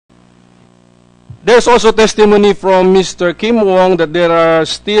There's also testimony from Mr. Kim Wong that there are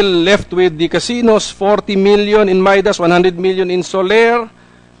still left with the casinos 40 million in Midas, 100 million in Solaire.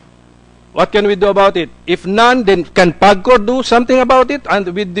 What can we do about it? If none, then can PAGCOR do something about it? And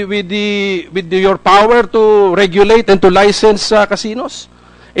with your power to regulate and to license casinos?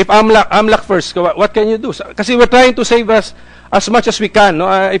 If AMLAC first, what can you do? Kasi we're trying to save us as much as we can. No?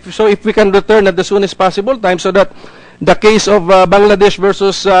 If we can return at the soonest possible time so that the case of Bangladesh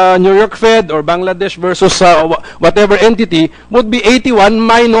versus New York Fed or Bangladesh versus whatever entity would be 81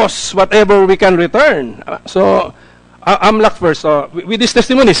 minus whatever we can return. AMLAC first. With this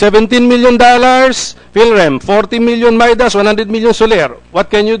testimony, $17 million, Philrem, 40 million Midas, 100 million Solaire.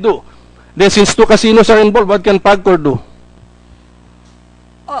 What can you do? Then since 2 casinos are involved, what can PAGCOR do?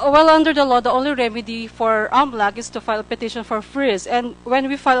 Well, under the law, the only remedy for AMLAC is to file a petition for freeze. And when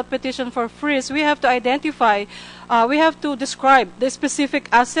we file a petition for freeze, we have to identify, we have to describe the specific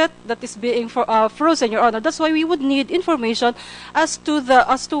asset that is being frozen, Your Honor. That's why we would need information as to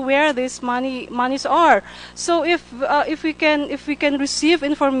where these monies are. So if we can receive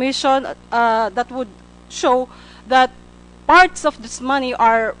information that would show that parts of this money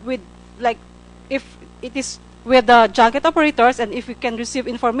are with, like, if it is with the junket operators, and if we can receive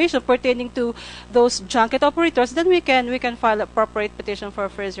information pertaining to those junket operators, then we can file a appropriate petition for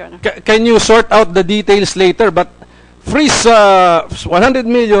freeze, Your Honor. Can you sort out the details later? But freeze 100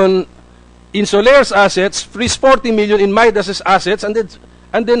 million in Solaire's assets, freeze 40 million in Midas's assets,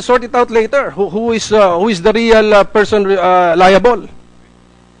 and then sort it out later. Who is the real person liable?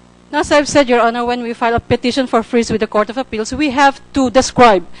 As I've said, Your Honor, when we file a petition for freeze with the Court of Appeals, we have to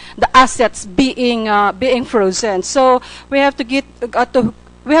describe the assets being frozen. So we have to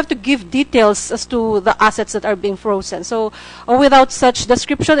give details as to the assets that are being frozen. So without such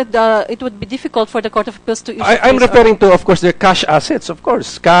description, it would be difficult for the Court of Appeals to issue. I'm referring to, of course, the cash assets, of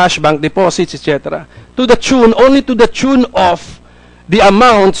course, cash, bank deposits, etc. Only to the tune of the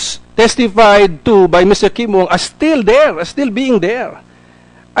amounts testified to by Mr. Kim Wong are still there, are still being there.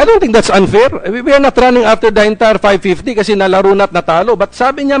 I don't think that's unfair. We are not running after the entire 550 kasi nalaro na't natalo. But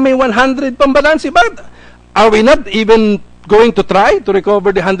sabi niya may 100 pang balanse. But are we not even going to try to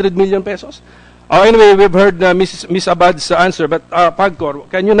recover the 100 million pesos? Anyway, we've heard Miss Abad's answer. But PAGCOR,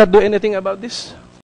 can you not do anything about this?